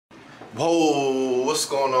Whoa, what's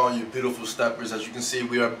going on, you beautiful steppers? As you can see,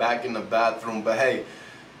 we are back in the bathroom, but hey,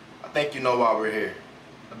 I think you know why we're here.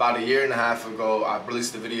 About a year and a half ago, I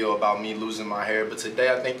released a video about me losing my hair, but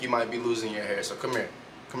today I think you might be losing your hair, so come here,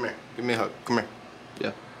 give me a hug, come here.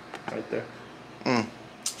 Yeah, right there.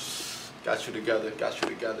 Got you together,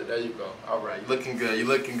 there you go. All right, you're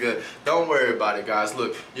looking good. Don't worry about it, guys.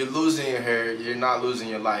 Look, you're losing your hair, you're not losing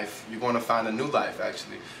your life. You're going to find a new life,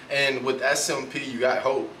 actually. And with SMP, you got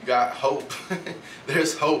hope,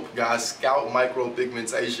 There's hope, guys. Scalp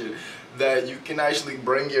micropigmentation, that you can actually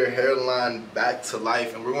bring your hairline back to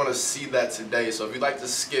life, and we're going to see that today. So if you'd like to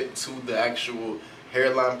skip to the actual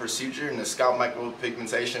hairline procedure and the scalp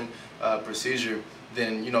micropigmentation procedure,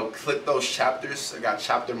 then click those chapters. I got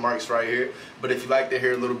chapter marks right here. But if you'd like to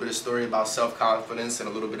hear a little bit of story about self-confidence and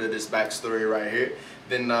a little bit of this backstory right here,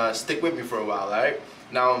 then stick with me for a while. Alright,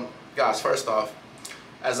 now guys, first off,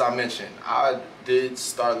 as I mentioned, I did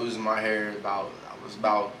start losing my hair I was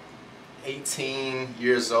about 18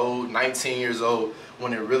 years old, 19 years old,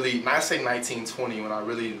 when it really, I say 19, 20, when I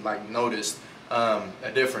really noticed a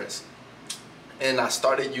difference. And I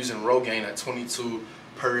started using Rogaine at 22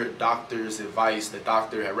 per doctor's advice. The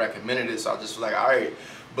doctor had recommended it, so I just was like, all right.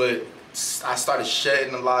 But I started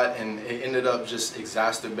shedding a lot, and it ended up just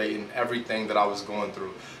exacerbating everything that I was going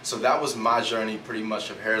through. So that was my journey pretty much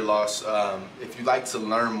of hair loss. If you'd like to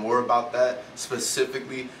learn more about that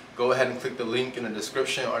specifically, go ahead and click the link in the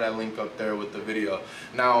description or that link up there with the video.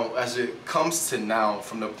 Now, as it comes to now,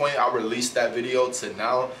 from the point I released that video to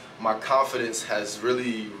now, my confidence has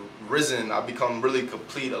really risen. I've become really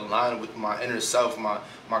complete, aligned with my inner self, my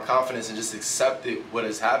confidence, and just accepted what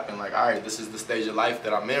has happened. Like, all right, this is the stage of life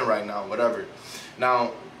that I'm in right now, whatever.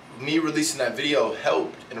 Now, me releasing that video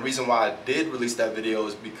helped, and the reason why I did release that video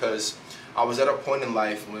is because I was at a point in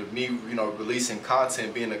life with me, releasing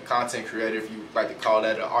content, being a content creator, if you like to call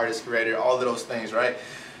that, an artist creator, all of those things, right?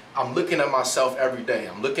 I'm looking at myself every day.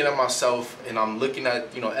 I'm looking at myself, and I'm looking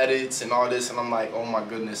at, edits and all this, and I'm like, oh my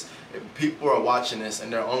goodness, if people are watching this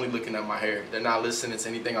and they're only looking at my hair, they're not listening to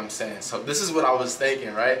anything I'm saying. So this is what I was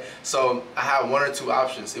thinking, right? So I had one or two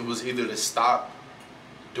options. It was either to stop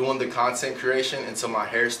doing the content creation until my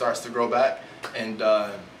hair starts to grow back, and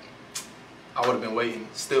I would have been waiting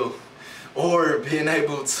still, or being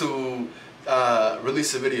able to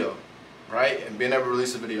release a video, right? And being able to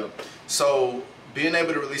release a video. So being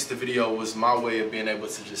able to release the video was my way of being able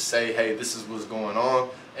to just say, hey, this is what's going on,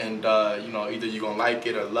 and either you're gonna like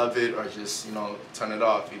it or love it, or just turn it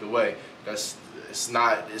off. Either way, it's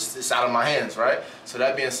out of my hands, right? So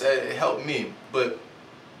that being said, it helped me, but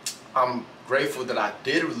I'm grateful that I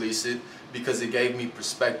did release it, because it gave me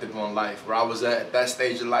perspective on life. Where I was at that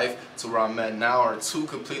stage of life to where I'm at now are two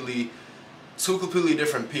completely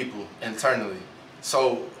different people internally.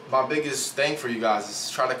 So my biggest thing for you guys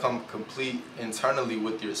is trying to come complete internally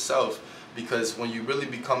with yourself, because when you really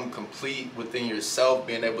become complete within yourself,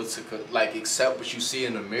 being able to accept what you see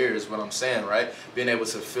in the mirror is what I'm saying, right? Being able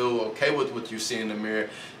to feel okay with what you see in the mirror,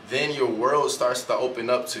 then your world starts to open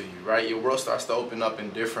up to you, right? Your world starts to open up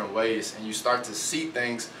in different ways, and you start to see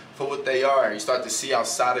things for what they are. You start to see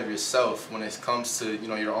outside of yourself when it comes to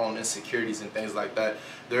your own insecurities and things like that.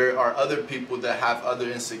 There are other people that have other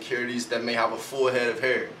insecurities that may have a full head of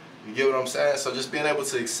hair. You get what I'm saying? So just being able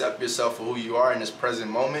to accept yourself for who you are in this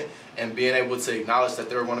present moment, and being able to acknowledge that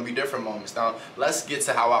there are going to be different moments. Now, let's get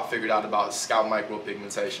to how I figured out about scalp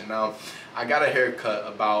micropigmentation. Now, I got a haircut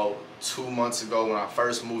about 2 months ago when I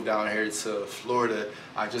first moved down here to Florida.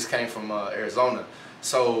 I just came from Arizona.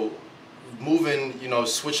 So moving,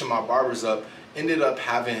 switching my barbers up, ended up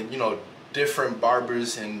having, different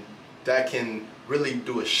barbers, and that can really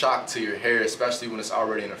do a shock to your hair, especially when it's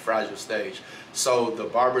already in a fragile stage. So the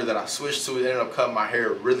barber that I switched to ended up cutting my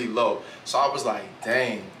hair really low. So I was like,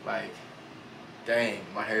 dang, my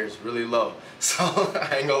hair is really low. So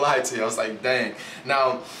I ain't gonna lie to you, I was like, dang.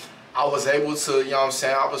 Now, I was able to,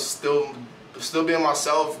 I was still being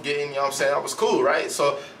myself, getting, I was cool, right?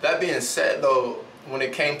 So that being said though, when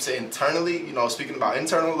it came to internally, speaking about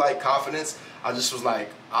internal confidence, I just was like,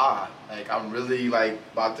 I'm really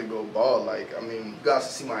about to go bald. I mean, you guys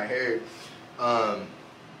can see my hair.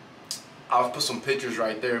 I'll put some pictures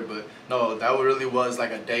right there, but no, that really was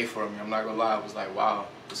a day for me. I'm not gonna lie, I was like, wow,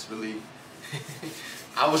 this really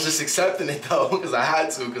I was just accepting it though, because I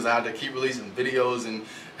had to keep releasing videos and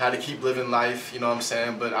had to keep living life, you know what I'm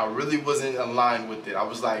saying? But I really wasn't aligned with it. I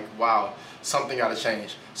was like, wow, something gotta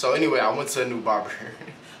change. So anyway, I went to a new barber.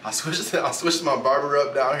 I switched my barber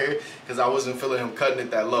up down here because I wasn't feeling him cutting it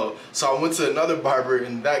that low. So I went to another barber,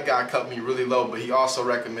 and that guy cut me really low, but he also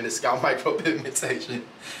recommended scalp micropigmentation.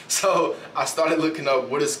 So I started looking up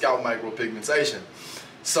what is scalp micropigmentation.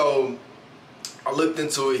 So I looked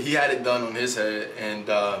into it. He had it done on his head, and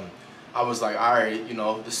I was like, all right, you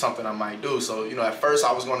know, this is something I might do. So, you know, at first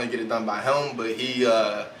I was going to get it done by him, but he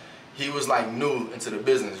was like new into the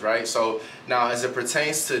business, right? So now as it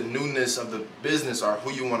pertains to newness of the business or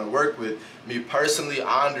who you want to work with, me personally,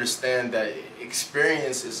 I understand that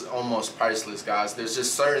experience is almost priceless, guys. There's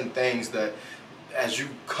just certain things that as you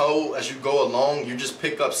go along, you just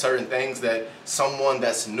pick up certain things that someone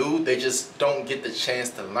that's new, they just don't get the chance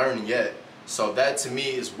to learn yet. So that to me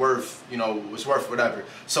is worth, you know, it's worth whatever.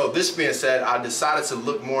 So this being said, I decided to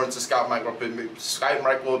look more into scalp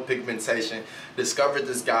micropigmentation. Discovered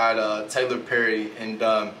this guy, Taylor Perry,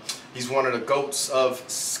 and he's one of the GOATs of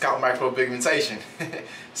scalp micropigmentation.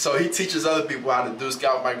 So he teaches other people how to do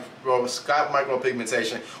scalp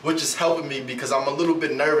micropigmentation, which is helping me because I'm a little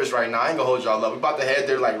bit nervous right now. I ain't gonna hold y'all up. We're about to head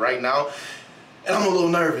there like right now, and I'm a little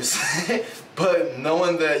nervous. But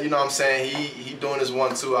knowing that, you know what I'm saying, he doing his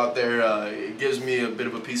 1-2 out there, it gives me a bit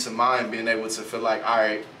of a peace of mind being able to feel like, all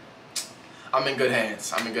right, I'm in good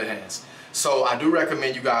hands. I'm in good hands. So I do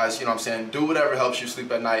recommend you guys, you know what I'm saying, do whatever helps you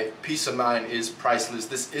sleep at night. Peace of mind is priceless.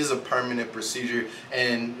 This is a permanent procedure,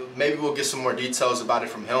 and maybe we'll get some more details about it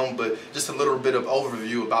from him, but just a little bit of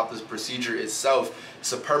overview about this procedure itself.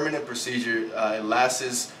 It's a permanent procedure. It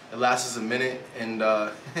lasts a minute and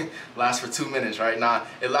lasts for 2 minutes, right? Now,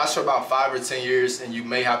 it lasts for about 5 or 10 years, and you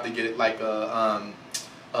may have to get it like a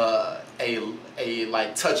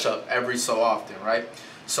like touch up every so often, right?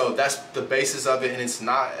 So that's the basis of it, and it's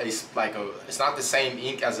not the same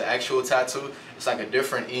ink as an actual tattoo. It's like a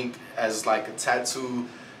different ink as like a tattoo,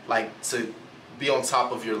 like to be on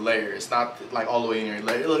top of your layer. It's not like all the way in your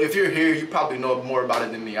layer. Look, if you're here, you probably know more about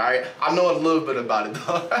it than me, all right? I know a little bit about it,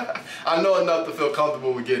 though. I know enough to feel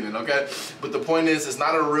comfortable with getting it, okay? But the point is, it's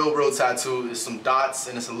not a real tattoo. It's some dots,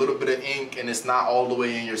 and it's a little bit of ink, and it's not all the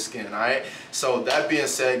way in your skin, all right? So that being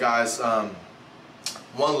said, guys, one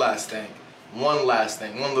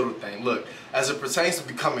little thing. Look, as it pertains to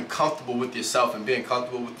becoming comfortable with yourself and being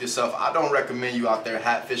comfortable with yourself, I don't recommend you out there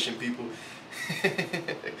hat fishing people.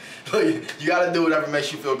 Look, you gotta do whatever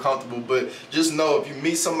makes you feel comfortable, but just know if you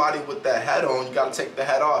meet somebody with that hat on, you gotta take the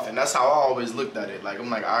hat off. And that's how I always looked at it. Like, I'm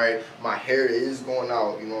like, all right, my hair is going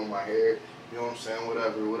out, you know, my hair, you know what I'm saying,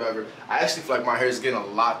 whatever. I actually feel like my hair is getting a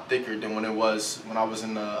lot thicker than when it was when I was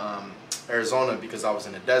in Arizona, because I was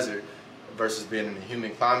in the desert versus being in a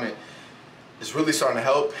humid climate. It's really starting to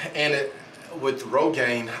help, and with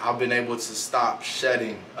Rogaine, I've been able to stop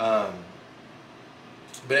shedding.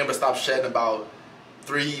 Been able to stop shedding about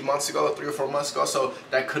 3 or 4 months ago. So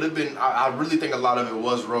that could have been. I really think a lot of it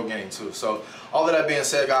was Rogaine too. So all of that being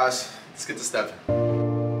said, guys, let's get to stepping.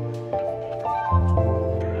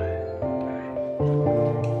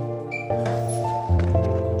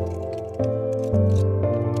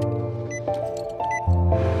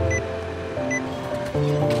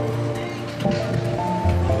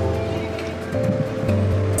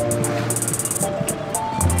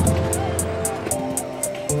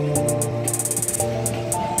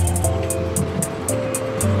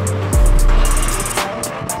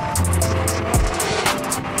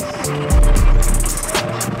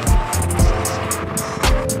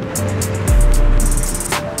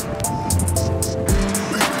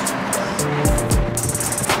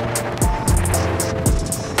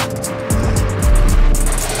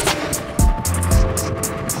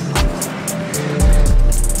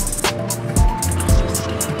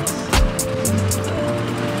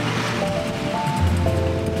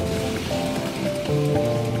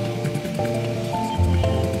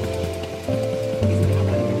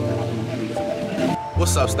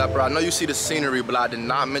 What's up, Stepper? I know you see the scenery, but I did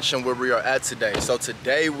not mention where we are at today. So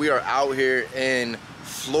today we are out here in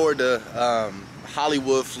Florida,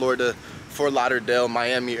 Hollywood, Florida, Fort Lauderdale,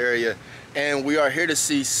 Miami area, and we are here to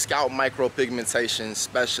see scalp micropigmentation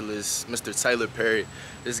specialist, Mr. Taylor Perry.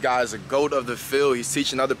 This guy is a GOAT of the field. He's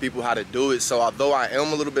teaching other people how to do it. So although I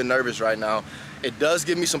am a little bit nervous right now, it does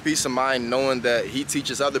give me some peace of mind knowing that he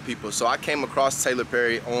teaches other people. So I came across Taylor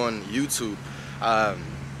Perry on YouTube.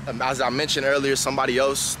 As I mentioned earlier, somebody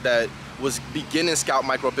else that was beginning scalp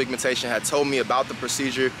micropigmentation had told me about the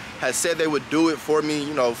procedure, had said they would do it for me,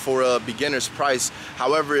 you know, for a beginner's price.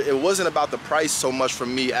 However, it wasn't about the price so much for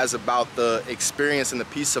me as about the experience and the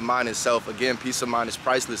peace of mind itself. Again, peace of mind is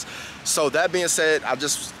priceless. So that being said, I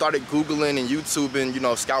just started Googling and YouTubing, you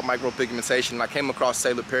know, scalp micropigmentation. I came across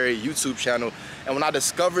Taylor Perry YouTube channel, and when I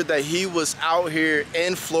discovered that he was out here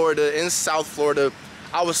in Florida, in South Florida,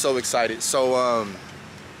 I was so excited. So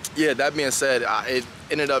yeah, that being said, it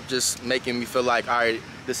ended up just making me feel like, all right,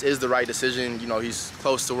 this is the right decision. You know, he's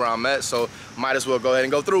close to where I'm at, so might as well go ahead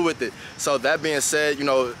and go through with it. So that being said, you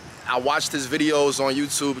know, I watched his videos on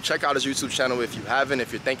YouTube. Check out his YouTube channel if you haven't,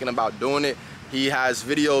 if you're thinking about doing it. He has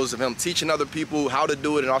videos of him teaching other people how to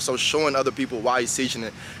do it and also showing other people why he's teaching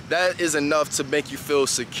it. That is enough to make you feel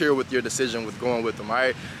secure with your decision with going with him, all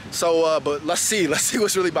right? So, but let's see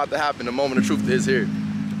what's really about to happen. The moment of truth is here.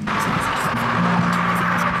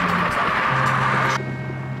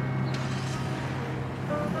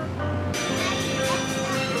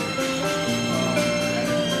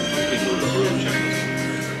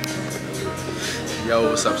 Yo,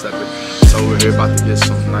 what's up, Steppin? So we're here about to get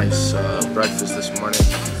some nice breakfast this morning.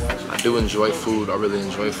 I do enjoy food, I really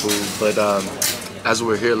enjoy food, but as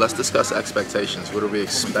we're here, let's discuss expectations. What are we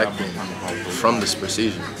expecting from this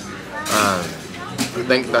procedure? I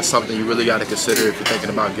think that's something you really got to consider if you're thinking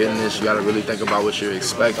about getting this. You got to really think about what you're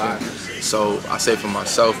expecting. So I say for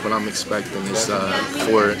myself, what I'm expecting is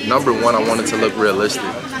for number one, I want it to look realistic.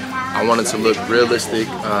 I want it to look realistic.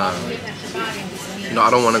 You know, I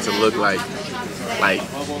don't want it to look like,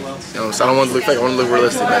 you know, so I don't want it to look fake. I want it to look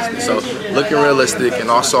realistic, basically. So looking realistic, and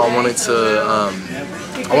also I want it to,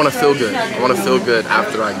 I want to feel good. I want to feel good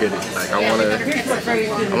after I get it. Like I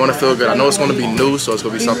want to feel good. I know it's going to be new, so it's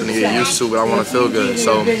going to be something to get used to, but I want to feel good.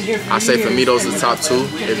 So I say for me, those are the top two.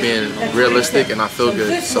 It being realistic and I feel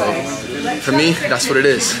good. So for me, that's what it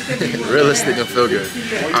is. Realistic and feel good.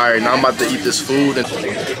 All right, now I'm about to eat this food.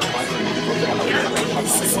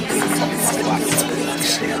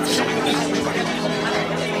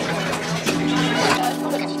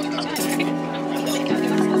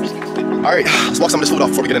 Alright, let's walk some of this food off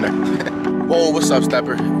before we get in there. Whoa, what's up,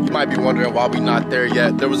 Stepper? You might be wondering why we not there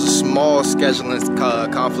yet. There was a small scheduling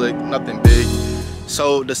conflict, nothing big.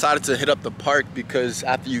 So decided to hit up the park because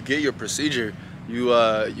after you get your procedure,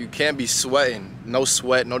 you can't be sweating. No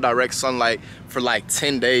sweat, no direct sunlight for like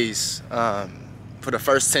 10 days. For the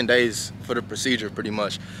first 10 days for the procedure, pretty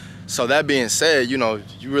much. So that being said, you know,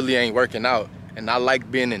 you really ain't working out. And I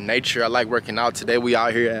like being in nature. I like working out. Today we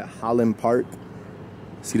out here at Holland Park.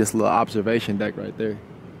 See this little observation deck right there.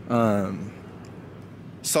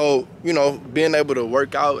 So, you know, being able to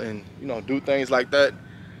work out and, you know, do things like that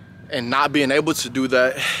and not being able to do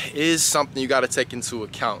that is something you got to take into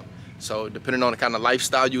account. So depending on the kind of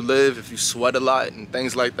lifestyle you live, if you sweat a lot and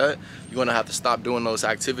things like that, you're going to have to stop doing those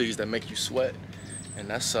activities that make you sweat. And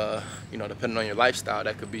that's, you know, depending on your lifestyle,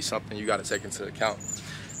 that could be something you got to take into account.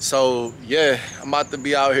 So, yeah, I'm about to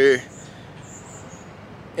be out here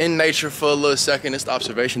in nature for a little second. This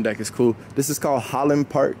observation deck is cool. This is called Holland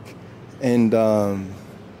Park, and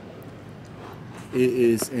it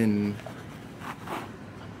is in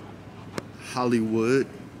Hollywood.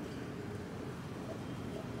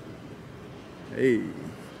 Hey,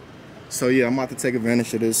 so yeah, I'm about to take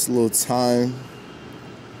advantage of this little time,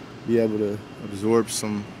 be able to absorb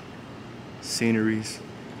some sceneries,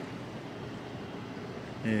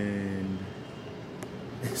 and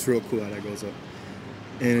it's real cool how that goes up.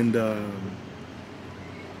 And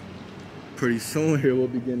pretty soon here we'll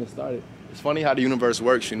be getting started. It's funny how the universe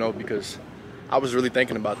works, you know, because I was really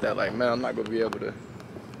thinking about that. Like, man, I'm not gonna be able to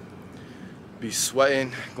be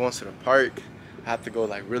sweating, going to the park. I have to go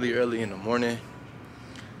like really early in the morning.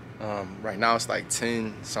 Right now it's like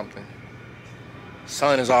 10 something.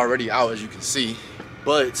 Sun is already out, as you can see,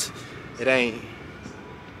 but it ain't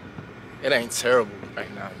terrible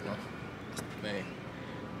right now, you know. That's the thing.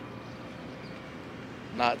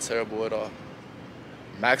 Not terrible at all.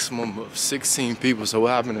 Maximum of 16 people. So what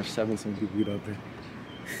happened if 17 people get up here?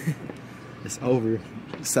 It's over.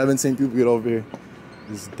 17 people get over here.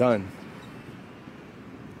 It's done.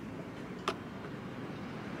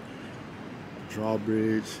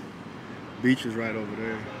 Drawbridge. Beach is right over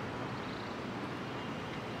there.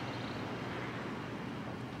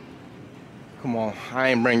 Come on. I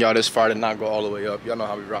ain't bring y'all this far to not go all the way up. Y'all know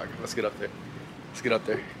how we rock. Let's get up there. Let's get up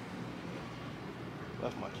there.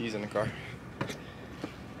 Left my keys in the car.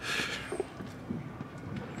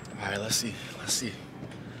 All right, let's see.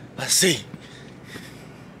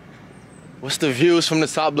 What's the views from the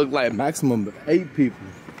top look like? Maximum of 8 people.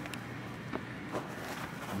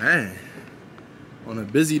 Man, on a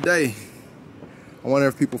busy day. I wonder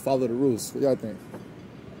if people follow the rules. What y'all think?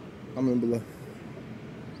 Comment below.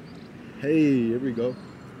 Hey, here we go.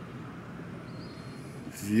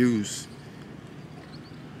 Views.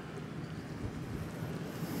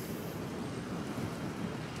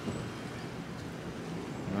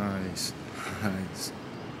 Nice. That's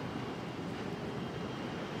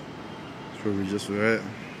where we just were at.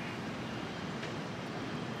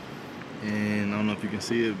 And I don't know if you can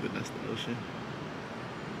see it, but that's the ocean.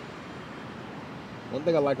 One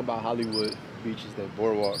thing I like about Hollywood Beach is that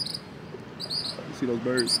boardwalk. You see those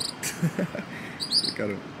birds?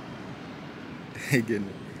 They getting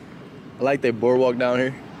it. I like that boardwalk down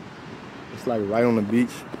here. It's like right on the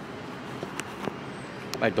beach.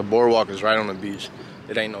 Like the boardwalk is right on the beach.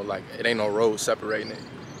 It ain't no road separating it.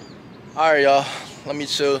 All right, y'all. Let me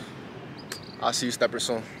chill. I'll see you steppers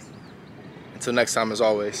soon. Until next time, as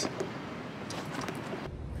always.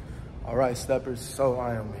 All right, steppers. So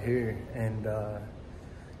I am here, and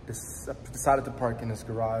decided to park in this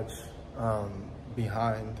garage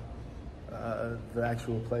behind the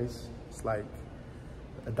actual place. It's like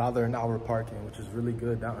 $1 an hour parking, which is really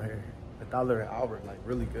good down here. $1 an hour, like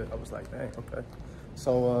really good. I was like, dang, okay.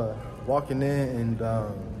 So walking in, and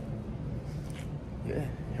yeah,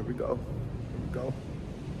 here we go. Here we go.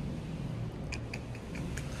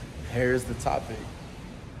 Here's the topic.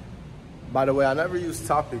 By the way, I never use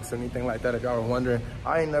topics or anything like that. If y'all were wondering,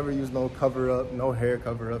 I ain't never used no cover up, no hair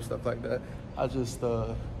cover up, stuff like that. I just,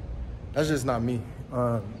 that's just not me.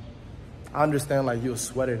 I understand like you'll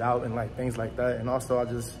sweat it out and like things like that. And also I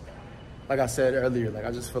just, like I said earlier, like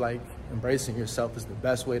I just feel like embracing yourself is the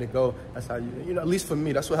best way to go. That's how you know, at least for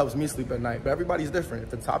me, that's what helps me sleep at night. But everybody's different.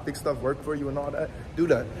 If the topic stuff work for you and all that, do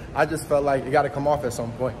that. I just felt like it got to come off at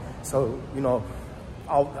some point. So, you know,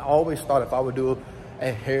 I always thought if I would do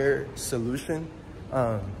a hair solution,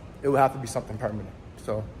 it would have to be something permanent.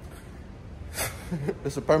 So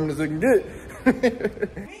it's a permanent as it can get.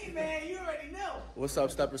 Hey man, you already know. What's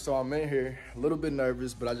up, steppers? So I'm in here, a little bit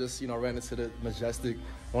nervous, but I just, you know, ran into the Majestic,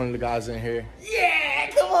 one of the guys in here. Yeah,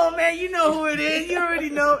 come on man, you know who it is. You already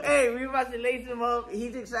know. Hey, we about to lace him up.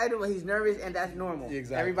 He's excited, but he's nervous, and that's normal.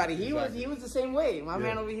 Exactly. Everybody, he was the same way. My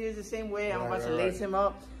man over here is the same way. I'm about to lace him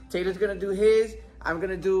up. Taylor's gonna do his. I'm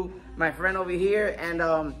gonna do my friend over here,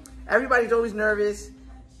 and everybody's always nervous,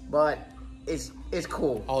 but it's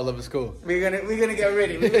cool. All of it's cool. We're gonna get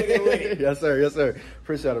ready. We're gonna get ready. Yes sir, yes sir.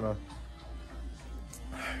 Appreciate it, man.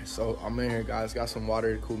 So I'm in here, guys. Got some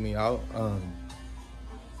water to cool me out.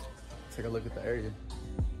 Take a look at the area.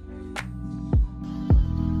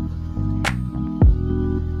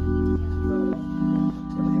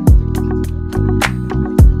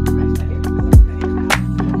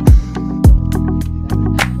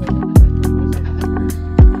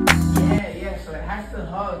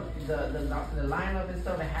 The lineup and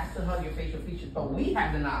stuff, it has to hug your facial features, but we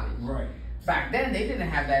have the knowledge. Right. Back then, they didn't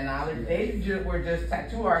have that knowledge. Yeah. They were just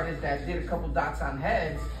tattoo artists that did a couple dots on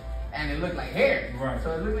heads, and it looked like hair. Right.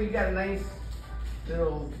 So it looked like you got a nice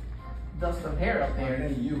little dust of hair up there.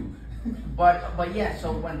 And you. But yeah,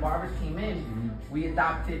 so when Barbers came in, we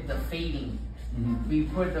adopted the fading. We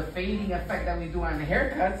put the fading effect that we do on the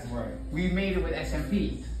haircuts. Right. We made it with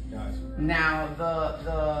SMP. Gotcha. Now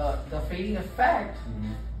the fading effect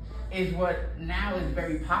is what now is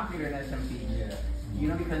very popular in SMP. Yeah. You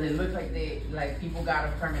know, because it looks like people got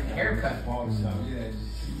a permanent haircut.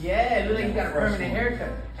 Yeah, it looks like you got a permanent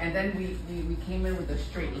haircut. And then we came in with the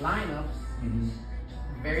straight lineups,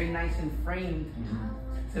 very nice and framed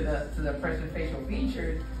to the person's facial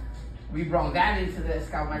features. We brought that into the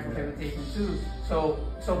scalp micropigmentation too. So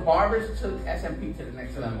Barbers took SMP to the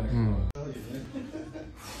next level.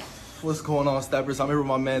 What's going on, steppers? I'm here with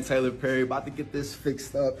my man Taylor Perry, about to get this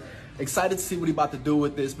fixed up. Excited to see what he about to do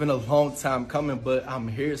with this. It's been a long time coming, but I'm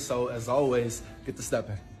here, so as always, get to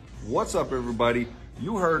stepping. What's up, everybody?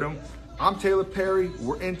 You heard him. I'm Taylor Perry.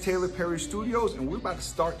 We're in Taylor Perry Studios, and we're about to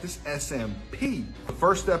start this SMP. The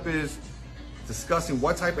first step is discussing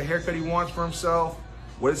what type of haircut he wants for himself,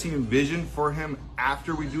 what does he envision for him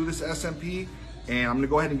after we do this SMP, and I'm gonna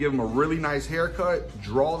go ahead and give him a really nice haircut,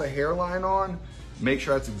 draw the hairline on, make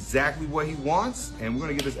sure that's exactly what he wants, and we're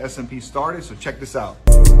gonna get this SMP started, so check this out.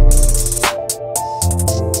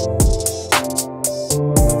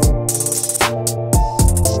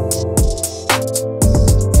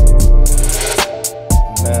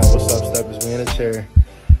 Man, what's up, steppers? We in a chair.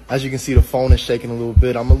 As you can see, the phone is shaking a little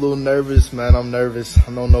bit. I'm a little nervous, man. I'm nervous.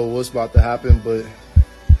 I don't know what's about to happen, but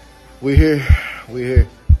we're here. We're here.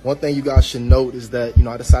 One thing you guys should note is that, you know,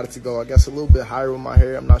 I decided to go, I guess, a little bit higher with my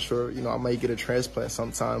hair. I'm not sure, you know, I may get a transplant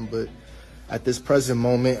sometime, but at this present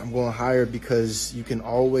moment, I'm going higher because you can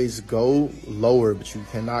always go lower, but you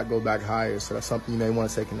cannot go back higher. So that's something you may want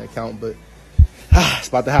to take into account, but it's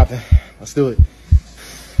about to happen. Let's do it.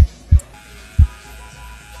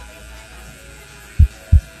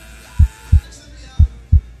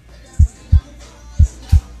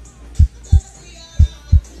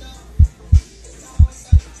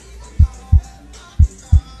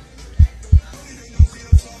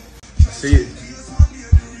 See it.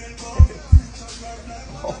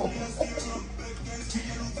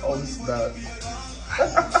 Oh, this is bad.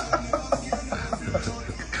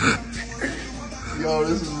 Yo,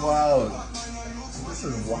 this is wild. This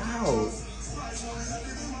is wild.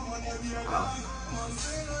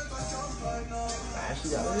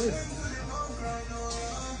 actually how it is.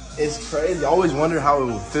 It's crazy. I always wonder how it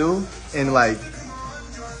would feel, and like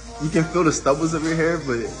you can feel the stubbles of your hair,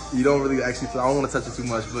 but you don't really actually feel. I don't want to touch it too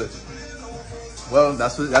much, but well,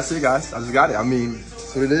 that's it, guys. I just got it. I mean,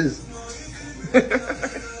 that's what it is.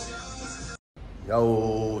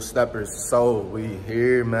 Yo, steppers, so we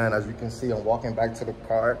here, man. As you can see, I'm walking back to the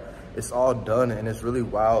car. It's all done, and it's really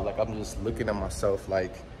wild. Like, I'm just looking at myself,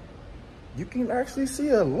 like, you can actually see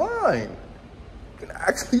a line. You can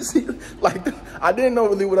actually see, like, I didn't know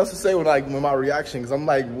really what else to say when my reaction, because I'm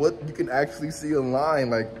like, what? You can actually see a line.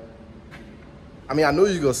 Like, I mean, I knew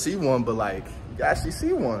you were gonna see one, but like, you can actually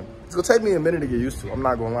see one. It's gonna take me a minute to get used to. I'm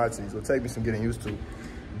not gonna lie to you. It's gonna take me some getting used to,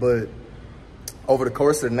 but over the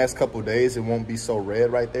course of the next couple of days, it won't be so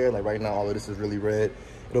red right there. Like right now, all of this is really red.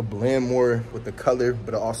 It'll blend more with the color,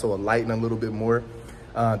 but it'll also lighten a little bit more.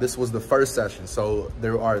 This was the first session. So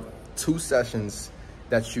there are 2 sessions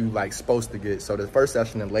that you like supposed to get. So the first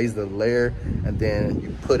session, it lays the layer, and then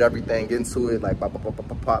you put everything into it, like pop, pop, pop, pop,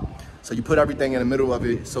 pop, pop. So you put everything in the middle of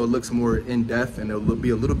it so it looks more in-depth and it'll be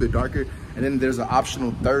a little bit darker. And then there's an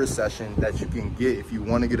optional 3rd session that you can get if you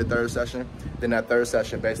want to get a 3rd session. Then that 3rd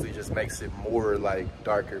session basically just makes it more like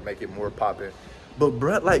darker, make it more popping. But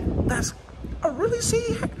bruh, like I really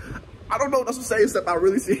see, I don't know what else to say except I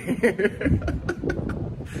really see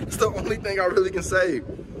It's the only thing I really can say.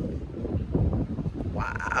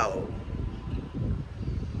 Wow.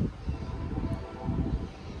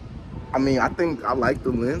 I mean, I think I like the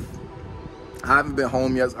length. I haven't been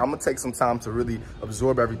home yet. I'm gonna take some time to really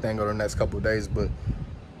absorb everything over the next couple of days, but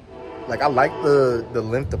like I like the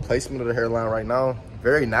length, the placement of the hairline right now.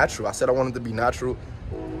 Very natural. I said I wanted to be natural.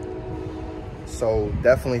 So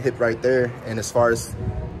definitely hit right there. And as far as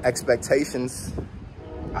expectations,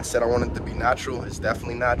 I said I wanted to be natural. It's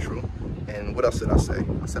definitely natural. And what else did I say?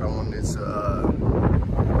 I said I wanted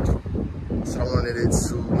it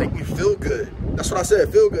to make me feel good. That's what I said,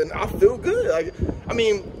 feel good. And I feel good. Like, I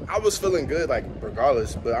mean, I was feeling good, like,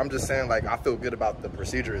 regardless, but I'm just saying, like, I feel good about the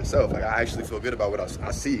procedure itself. Like, I actually feel good about what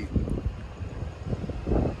I see.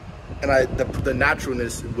 And the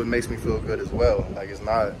naturalness, what makes me feel good as well. Like, it's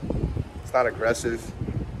not aggressive.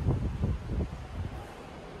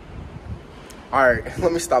 All right,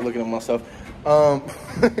 let me stop looking at myself.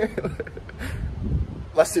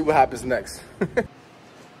 Let's see what happens next.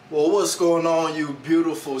 Well, what's going on, you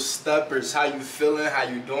beautiful steppers? How you feeling? How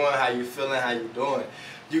you doing? How you feeling? How you doing?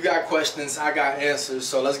 You got questions, I got answers,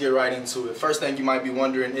 so let's get right into it. First thing you might be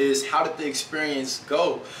wondering is, how did the experience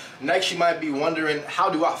go? Next, you might be wondering, how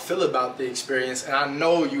do I feel about the experience? And I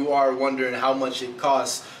know you are wondering how much it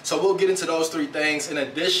costs. So we'll get into those 3 things. In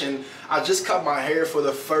addition, I just cut my hair for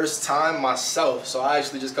the first time myself. So I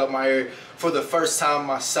actually just cut my hair for the first time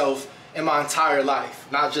myself in my entire life,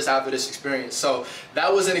 not just after this experience. So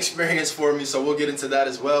that was an experience for me, so we'll get into that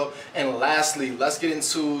as well. And lastly, let's get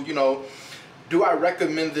into, you know, do I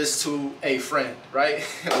recommend this to a friend, right?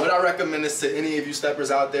 Would I recommend this to any of you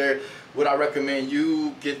steppers out there? Would I recommend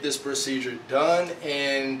you get this procedure done?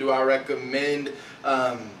 And do I recommend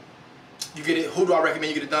you get it, who do I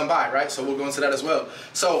recommend you get it done by, right? So we'll go into that as well.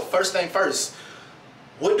 So first thing first,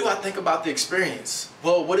 what do I think about the experience?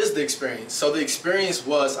 Well, what is the experience? So the experience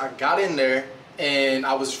was, I got in there and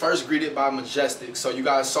I was first greeted by Majestic. So you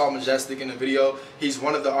guys saw Majestic in the video. He's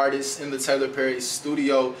one of the artists in the Taylor Perry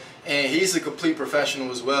studio, and he's a complete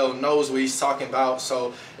professional as well, knows what he's talking about.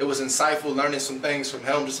 So it was insightful learning some things from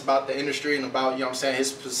him just about the industry and about, you know what I'm saying,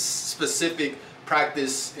 his specific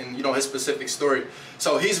practice and, you know, his specific story.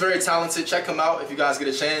 So he's very talented. Check him out if you guys get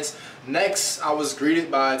a chance. Next, I was greeted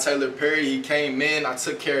by Taylor Perry. He came in, I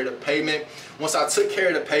took care of the payment. Once I took care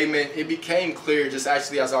of the payment, it became clear, just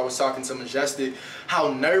actually as I was talking to Majestic,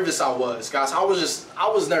 how nervous I was. Guys, I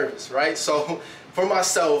was nervous, right? So for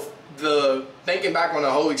myself, thinking back on the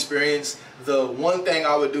whole experience, the one thing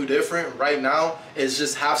I would do different right now is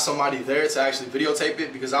just have somebody there to actually videotape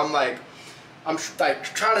it, because I'm like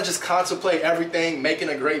trying to just contemplate everything, making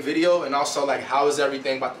a great video, and also like, how is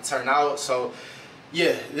everything about to turn out? So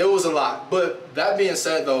yeah, there was a lot. But that being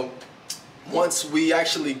said though, once we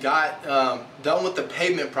actually got done with the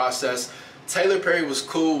payment process, Taylor Perry was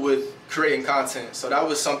cool with creating content. So that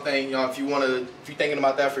was something, you know, if you're thinking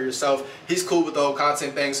about that for yourself, he's cool with the whole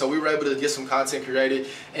content thing. So we were able to get some content created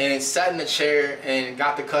and sat in the chair and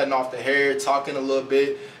got the cutting off the hair, talking a little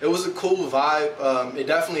bit. It was a cool vibe. It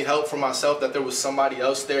definitely helped for myself that there was somebody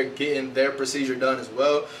else there getting their procedure done as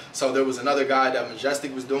well. So there was another guy that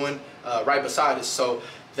Majestic was doing right beside us. So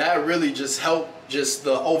that really just helped just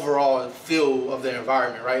the overall feel of the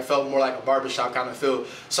environment, right? It felt more like a barbershop kind of feel.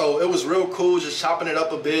 So it was real cool, just chopping it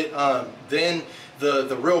up a bit. Then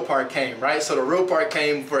the real part came, right? So the real part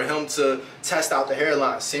came for him to test out the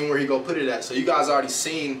hairline, seeing where he go put it at. So you guys already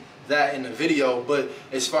seen that in the video, but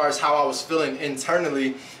as far as how I was feeling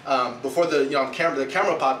internally, before the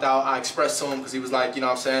camera popped out, I expressed to him, because he was like, you know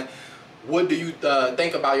what I'm saying, what do you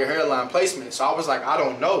think about your hairline placement? So I was like, I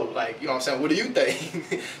don't know, like, you know what I'm saying, what do you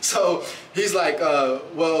think? So he's like,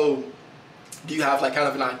 well, do you have like kind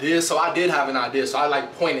of an idea? So I did have an idea, so I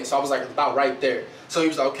like pointed, so I was like about right there. So he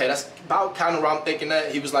was like, okay, that's about kind of where I'm thinking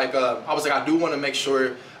that. He was like, I was like, I do want to make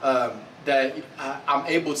sure that I'm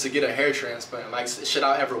able to get a hair transplant, like should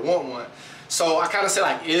I ever want one. So I kind of said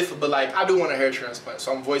like if, but like I do want a hair transplant,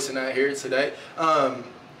 so I'm voicing that here today.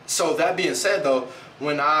 So that being said though,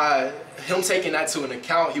 when him taking that to an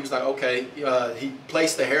account, he was like, okay, he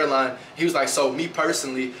placed the hairline. He was like, so me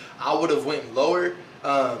personally, I would have went lower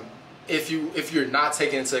if you're not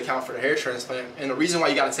taking into account for the hair transplant. And the reason why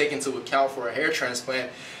you got to take into account for a hair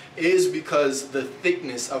transplant is because the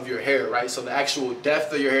thickness of your hair, right? So the actual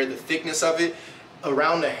depth of your hair, the thickness of it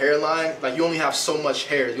around the hairline, like you only have so much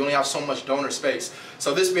hair, you only have so much donor space.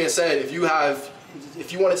 So this being said, if you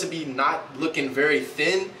want it to be not looking very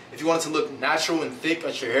thin, if you want it to look natural and thick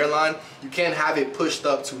at your hairline, you can't have it pushed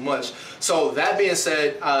up too much. So that being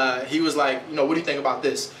said, he was like, you know, what do you think about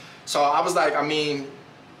this? So I was like, I mean,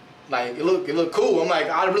 like it looked cool. I'm like,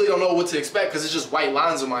 I really don't know what to expect, because it's just white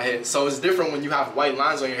lines on my head. So it's different when you have white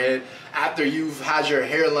lines on your head after you've had your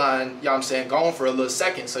hairline, you know what I'm saying, gone for a little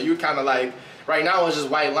second. So you're kind of like, right now it's just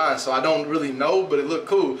white lines, so I don't really know, but it looked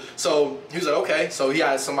cool. So he was like, okay. So he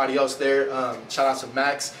had somebody else there, shout out to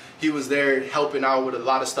Max. He was there helping out with a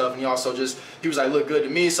lot of stuff, and he was like, look good to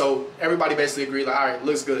me. So everybody basically agreed, like, all right,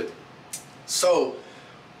 looks good. So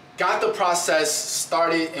got the process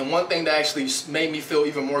started, and one thing that actually made me feel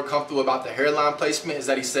even more comfortable about the hairline placement is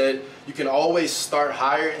that he said you can always start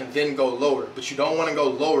higher and then go lower, but you don't want to go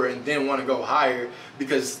lower and then want to go higher,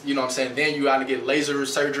 because, you know what I'm saying, then you got to get laser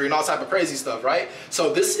surgery and all type of crazy stuff, right?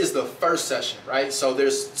 So this is the first session, right? So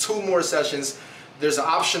there's 2 more sessions. There's an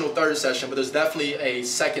optional 3rd session, but there's definitely a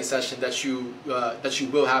 2nd session that you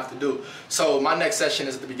will have to do. So my next session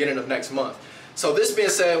is at the beginning of next month. So this being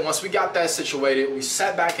said, once we got that situated, we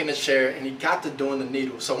sat back in the chair and he got to doing the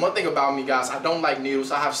needle. So one thing about me, guys, I don't like needles.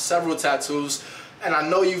 I have several tattoos, and I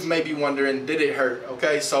know you've maybe wondering, did it hurt?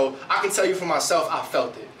 Okay, so I can tell you for myself, I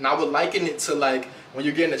felt it. And I would liken it to like when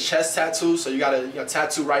you're getting a chest tattoo. So you got a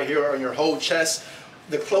tattoo right here on your whole chest.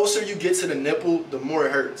 The closer you get to the nipple, the more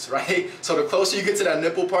it hurts, right? So the closer you get to that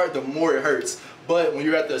nipple part, the more it hurts. But when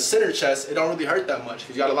you're at the center chest, it don't really hurt that much,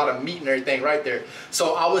 because you got a lot of meat and everything right there.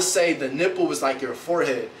 So I would say the nipple was like your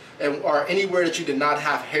forehead, or anywhere that you did not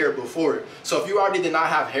have hair before. So if you already did not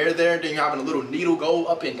have hair there, then you're having a little needle go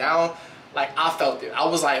up and down, like I felt it. I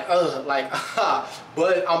was like, like,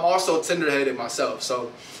 but I'm also tender-headed myself.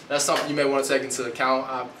 So that's something you may want to take into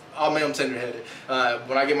account. I'm tender-headed.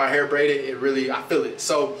 When I get my hair braided, I feel it.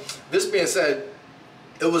 So this being said,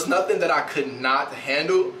 it was nothing that I could not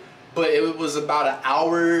handle, but it was about an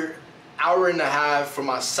hour and a half for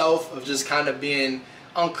myself of just kind of being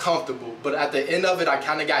uncomfortable. But at the end of it, I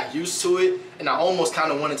kind of got used to it, and I almost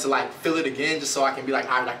kind of wanted to like feel it again, just so I can be like,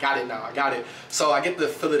 all right, I got it now, I got it. So I get to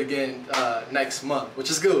feel it again next month, which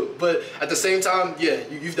is good. But at the same time, yeah,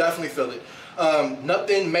 you definitely feel it.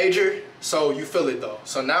 Nothing major, so you feel it though.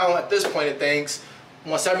 So now at this point of things,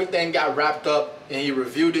 once everything got wrapped up and he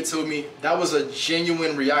reviewed it to me, that was a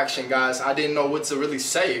genuine reaction, guys. I didn't know what to really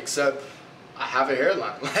say, except I have a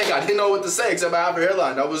hairline. Like, I didn't know what to say except I have a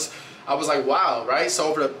hairline. I was like, wow, right? So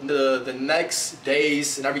over the next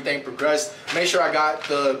days and everything progressed. Made sure I got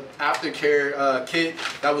the aftercare kit.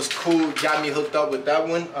 That was cool. Got me hooked up with that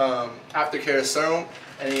one, aftercare serum.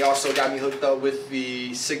 And he also got me hooked up with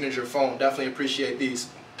the signature foam. Definitely appreciate these.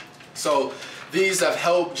 So these have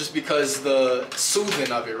helped just because the soothing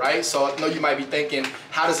of it, right? So I know you might be thinking,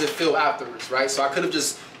 how does it feel afterwards, right? So I could have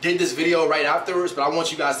just did this video right afterwards, but I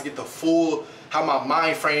want you guys to get the full, how my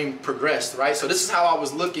mind frame progressed, right? So this is how I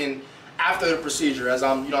was looking after the procedure, as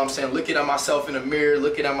I'm, you know what I'm saying, looking at myself in the mirror,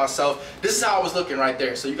 looking at myself. This is how I was looking right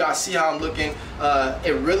there. So you guys see how I'm looking.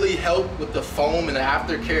 It really helped with the foam and the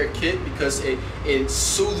aftercare kit, because it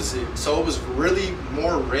soothes it. So it was really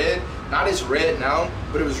more red. Not as red now,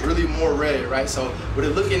 but it was really more red, right? So with it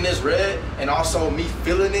looking this red and also me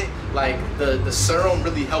feeling it, like the serum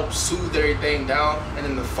really helped soothe everything down, and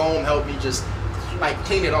then the foam helped me just like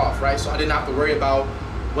clean it off, right? So I didn't have to worry about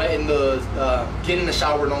getting in the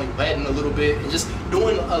shower and only wetting a little bit, and just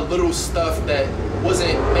doing a little stuff that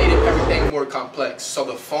made everything more complex. So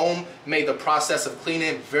the foam made the process of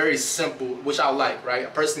cleaning very simple, which I like, right? I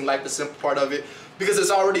personally like the simple part of it because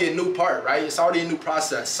it's already a new part, right? It's already a new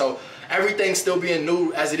process. So everything still being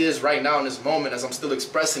new as it is right now in this moment, as I'm still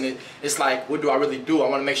expressing it, it's like, what do I really do? I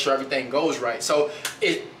want to make sure everything goes right. So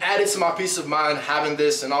it added to my peace of mind having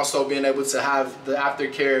this, and also being able to have the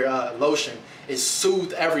aftercare lotion. It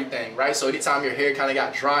soothed everything, right? So anytime your hair kind of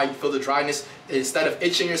got dry, you feel the dryness, instead of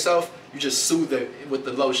itching yourself, you just soothe it with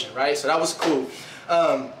the lotion, right? So that was cool.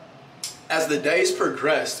 As the days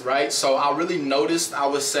progressed, right? So I really noticed, I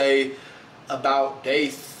would say, about day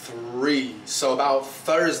 3. So about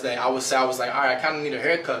Thursday, I would say, I was like, all right, I kind of need a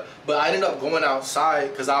haircut. But I ended up going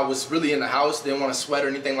outside because I was really in the house, didn't want to sweat or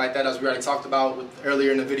anything like that, as we already talked about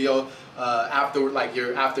earlier in the video, after like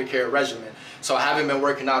your aftercare regimen. So I haven't been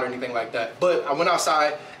working out or anything like that. But I went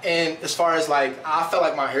outside, and as far as like, I felt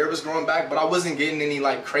like my hair was growing back, but I wasn't getting any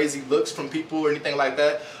like crazy looks from people or anything like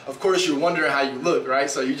that. Of course, you're wondering how you look,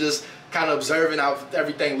 right? So you just kind of observing how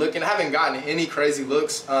everything looking. I haven't gotten any crazy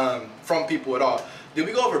looks from people at all. Did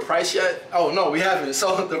we go over price yet? Oh no, we haven't.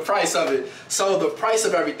 So the price of it. So the price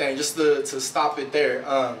of everything, just to stop it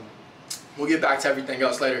there. We'll get back to everything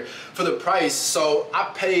else later. For the price, so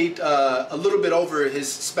I paid a little bit over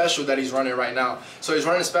his special that he's running right now. So he's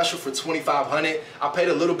running a special for $2,500. I paid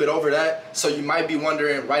a little bit over that. So you might be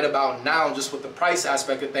wondering right about now, just with the price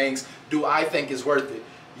aspect of things, do I think it's worth it?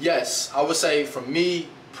 Yes, I would say for me,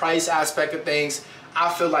 price aspect of things,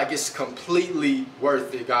 I feel like it's completely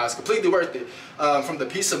worth it, guys. Completely worth it. From the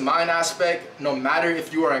peace of mind aspect, no matter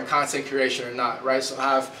if you are in content creation or not, right? So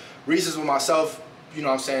I have reasons with myself, you know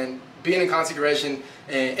what I'm saying, being in content creation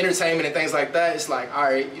and entertainment and things like that. It's like, all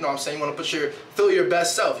right, you know what I'm saying, you want to feel your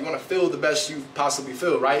best self. You want to feel the best you possibly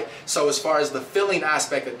feel, right? So as far as the feeling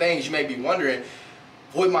aspect of things, you may be wondering,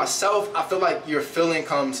 with myself, I feel like your feeling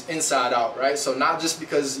comes inside out, right? So not just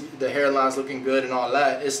because the hairline's looking good and all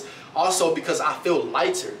that, it's also because I feel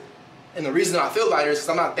lighter. And the reason I feel lighter is because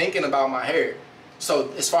I'm not thinking about my hair.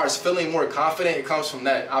 So as far as feeling more confident, it comes from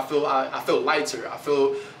that. I feel lighter. I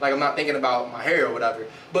feel like I'm not thinking about my hair or whatever.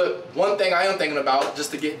 But one thing I am thinking about,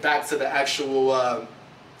 just to get back to the actual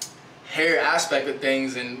hair aspect of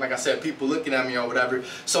things, and like I said, people looking at me or whatever.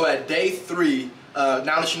 So at day 3, now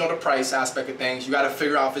that you know the price aspect of things, you got to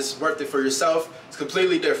figure out if it's worth it for yourself. It's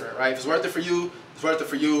completely different, right? If it's worth it for you, it's worth it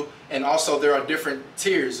for you. And also there are different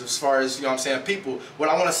tiers as far as, you know what I'm saying, people. What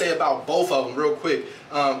I want to say about both of them real quick,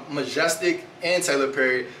 Majestic and Taylor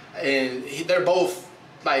Perry, and they're both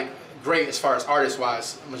like great as far as artist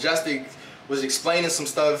wise. Majestic was explaining some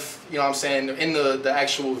stuff, you know what I'm saying, in the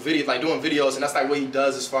actual video, like doing videos, and that's like what he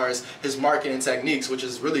does as far as his marketing techniques, which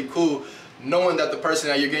is really cool, knowing that the person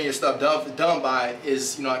that you're getting your stuff done by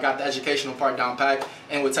is, you know, I got the educational part down pat.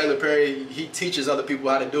 And with Taylor Perry, he teaches other people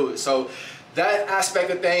how to do it. So that aspect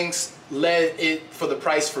of things led it for the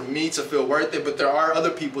price for me to feel worth it. But there are other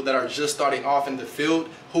people that are just starting off in the field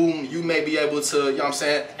whom you may be able to, you know what I'm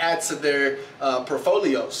saying, add to their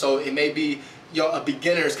portfolio. So it may be, you know, a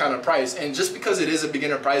beginner's kind of price. And just because it is a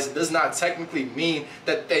beginner price, it does not technically mean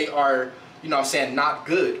that they are, you know what I'm saying, not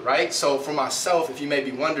good, right? So for myself, if you may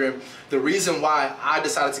be wondering, the reason why I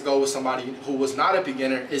decided to go with somebody who was not a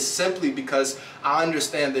beginner is simply because I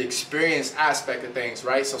understand the experience aspect of things,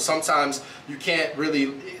 right? So sometimes you can't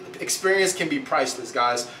really, experience can be priceless,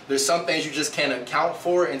 guys. There's some things you just can't account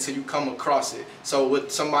for until you come across it. So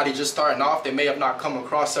with somebody just starting off, they may have not come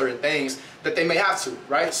across certain things that they may have to,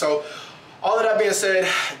 right? So all of that being said,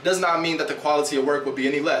 does not mean that the quality of work will be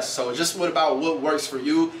any less. So just what about what works for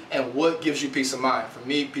you and what gives you peace of mind? For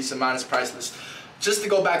me, peace of mind is priceless. Just to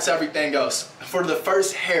go back to everything else, for the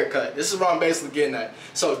first haircut, this is what I'm basically getting at.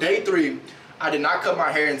 So day 3, I did not cut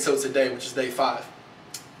my hair until today, which is day 5.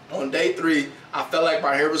 On day 3, I felt like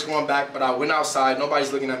my hair was growing back, but I went outside.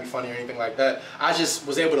 Nobody's looking at me funny or anything like that. I just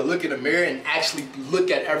was able to look in the mirror and actually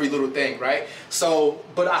look at every little thing, right? So,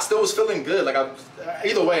 but I still was feeling good. Like,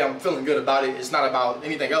 either way, I'm feeling good about it. It's not about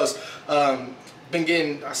anything else. Been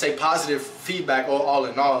getting, I say, positive feedback all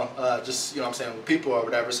in all, just, you know what I'm saying, with people or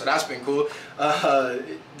whatever. So that's been cool.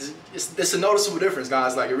 It's a noticeable difference,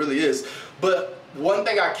 guys. Like, it really is. But one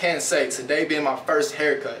thing I can say, today being my first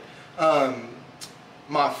haircut,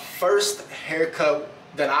 my first haircut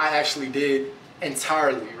that I actually did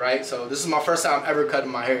entirely, right? So this is my first time ever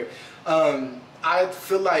cutting my hair. I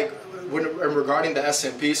feel like regarding the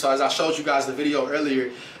SMP, so as I showed you guys the video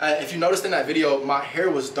earlier, if you noticed in that video, my hair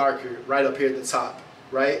was darker right up here at the top,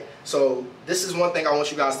 right? So this is one thing I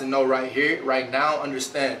want you guys to know right here, right now.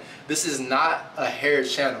 Understand, this is not a hair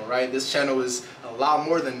channel, right? This channel is a lot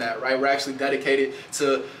more than that, right? We're actually dedicated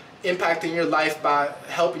to impacting your life by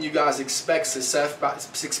helping you guys expect success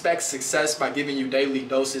by giving you daily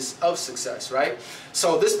doses of success, right?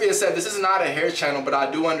 So this being said, this is not a hair channel, but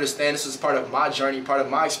I do understand this is part of my journey, part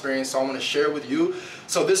of my experience, so I want to share with you.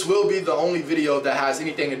 So this will be the only video that has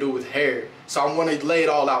anything to do with hair. So I want to lay it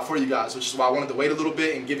all out for you guys, which is why I wanted to wait a little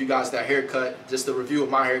bit and give you guys that haircut, just a review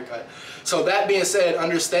of my haircut. So that being said,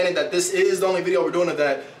 understanding that this is the only video we're doing of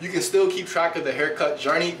that, you can still keep track of the haircut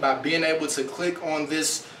journey by being able to click on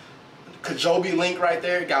this Kajabi link right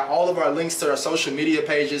there. Got all of our links to our social media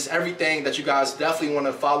pages, everything that you guys definitely want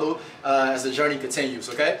to follow as the journey continues,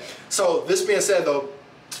 okay? So this being said though,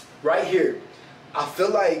 right here, I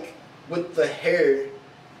feel like with the hair,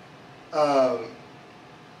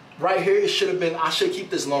 right here, it should have been, I should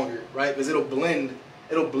keep this longer, right? Because it'll blend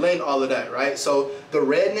all of that, right? So the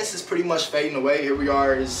redness is pretty much fading away. Here we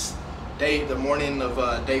are, is the morning of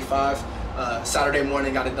day 5, Saturday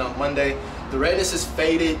morning, got it done Monday. The redness is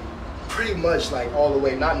faded pretty much like all the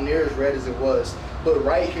way, not near as red as it was, but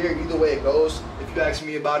right here, either way it goes, if you ask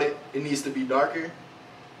me about it, it needs to be darker.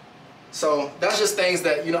 So that's just things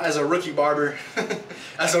that, you know, as a rookie barber,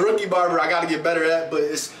 I got to get better at, but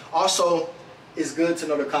it's also, it's good to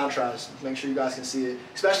know the contrast. Make sure you guys can see it,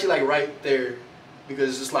 especially like right there,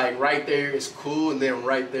 because it's like right there is cool, and then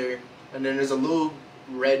right there, and then there's a little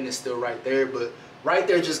redness still right there, but right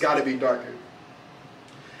there just got to be darker.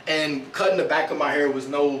 And cutting the back of my hair was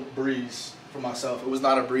no breeze for myself. It was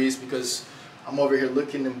not a breeze because I'm over here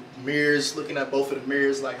looking in mirrors, looking at both of the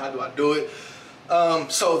mirrors, like, how do I do it?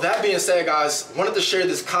 So that being said, guys, wanted to share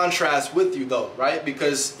this contrast with you though, right?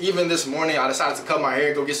 Because even this morning, I decided to cut my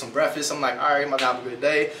hair, go get some breakfast. I'm like, all right, I'm gonna have a good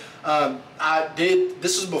day.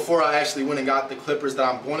 This was before I actually went and got the clippers that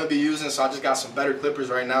I'm going to be using, so I just got some better clippers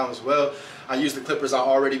right now as well. I use the clippers I've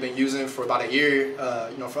already been using for about a year,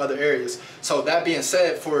 you know, for other areas. So that being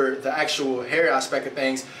said, for the actual hair aspect of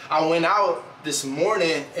things, I went out this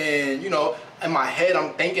morning and, you know, in my head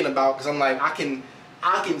I'm thinking about, because I'm like, I can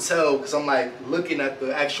tell, because I'm like looking at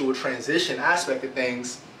the actual transition aspect of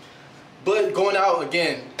things. But going out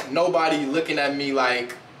again, nobody looking at me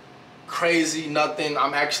like crazy, nothing.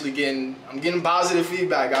 I'm getting positive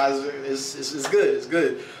feedback, guys. It's good. It's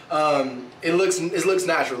good. It looks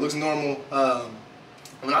natural. It looks normal.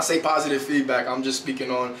 When I say positive feedback, I'm just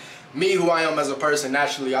speaking on me, who I am as a person.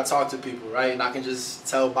 Naturally, I talk to people, right? And I can just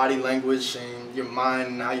tell body language and your mind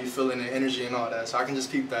and how you feeling and energy and all that. So I can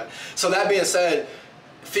just peep that. So that being said,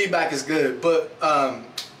 feedback is good. But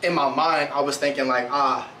in my mind, I was thinking like,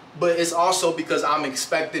 but it's also because I'm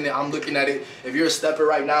expecting it. I'm looking at it. If you're a stepper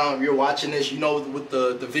right now, if you're watching this, you know what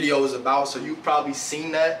the video is about. So you've probably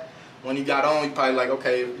seen that when you got on. You probably like,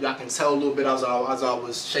 okay, I can tell a little bit as I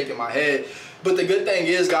was shaking my head. But the good thing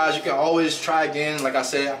is, guys, you can always try again. Like I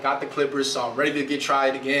said, I got the clippers, so I'm ready to try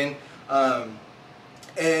it again.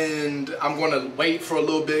 And I'm going to wait for a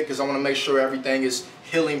little bit because I want to make sure everything is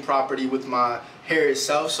healing properly with my hair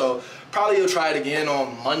itself. So probably you'll try it again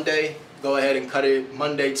on Monday. Go ahead and cut it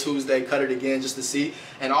Monday, Tuesday, cut it again just to see.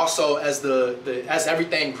 And also as as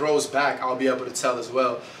everything grows back, I'll be able to tell as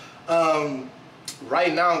well.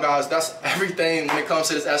 Right now, guys, that's everything when it comes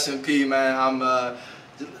to this SMP, man. I'm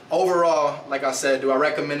overall, like I said, do I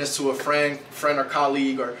recommend this to a friend or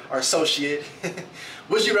colleague or associate?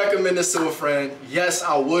 Would you recommend this to a friend? Yes,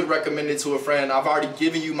 I would recommend it to a friend. I've already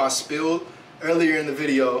given you my spiel earlier in the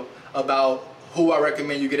video about who I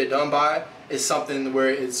recommend you get it done by. It's something where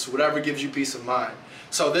it's whatever gives you peace of mind.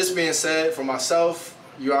 So this being said, for myself,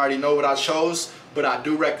 you already know what I chose, but I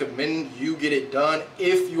do recommend you get it done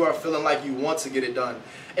if you are feeling like you want to get it done.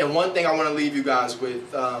 And one thing I want to leave you guys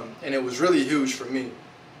with, and it was really huge for me,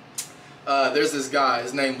 there's this guy,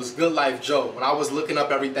 his name was Good Life Joe. When I was looking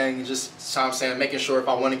up everything and just, I'm saying, making sure if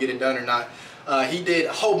I want to get it done or not, he did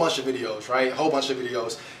a whole bunch of videos, right? A whole bunch of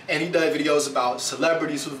videos. And he did videos about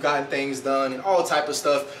celebrities who've gotten things done and all type of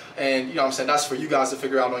stuff. And, you know what I'm saying, that's for you guys to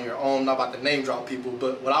figure out on your own. I'm not about to name drop people.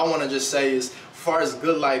 But what I want to just say is, as far as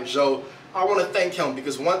Good Life Joe, I want to thank him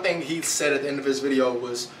because one thing he said at the end of his video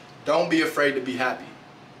was, don't be afraid to be happy.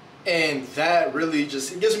 And that really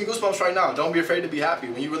just, it gives me goosebumps right now. Don't be afraid to be happy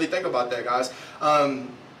when you really think about that, guys.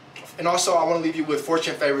 And also, I want to leave you with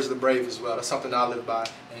fortune favors the brave as well. That's something that I live by,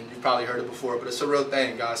 and you've probably heard it before, but it's a real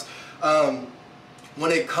thing, guys.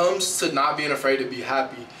 When it comes to not being afraid to be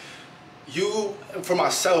happy, for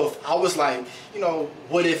myself, I was like, you know,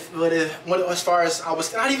 what if, as far as, I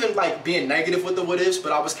was not even like being negative with the what ifs,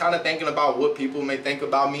 but I was kind of thinking about what people may think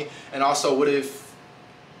about me, and also what if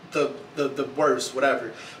the worst,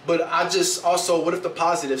 whatever. But I just also, what if the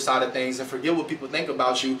positive side of things, and forget what people think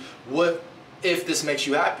about you, what if this makes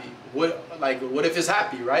you happy? What if it's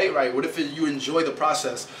happy, right? What if you enjoy the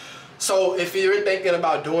process? So if you're thinking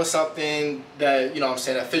about doing something that, you know what I'm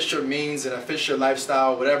saying, that fits your means and that fits your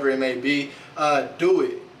lifestyle, whatever it may be, do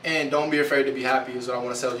it. And don't be afraid to be happy is what I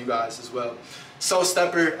want to tell you guys as well. So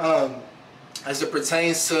Stepper, as it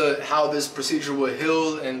pertains to how this procedure will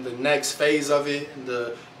heal and the next phase of it, and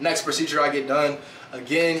the next procedure I get done,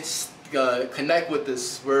 again, connect with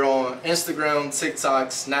us. We're on Instagram, TikTok,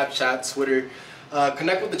 Snapchat, Twitter.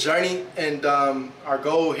 Connect with the journey, and our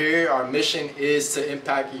goal here, our mission is to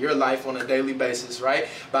impact your life on a daily basis, right?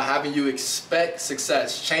 By having you expect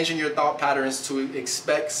success, changing your thought patterns to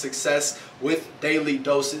expect success with daily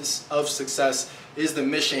doses of success is the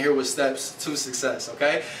mission here with Steps to Success,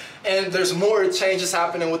 okay? And there's more changes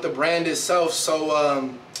happening with the brand itself,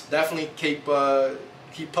 so definitely keep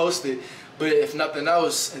posted. But if nothing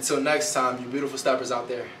else, until next time, you beautiful steppers out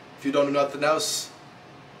there, if you don't do nothing else,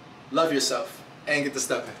 love yourself and get to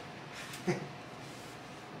stepping.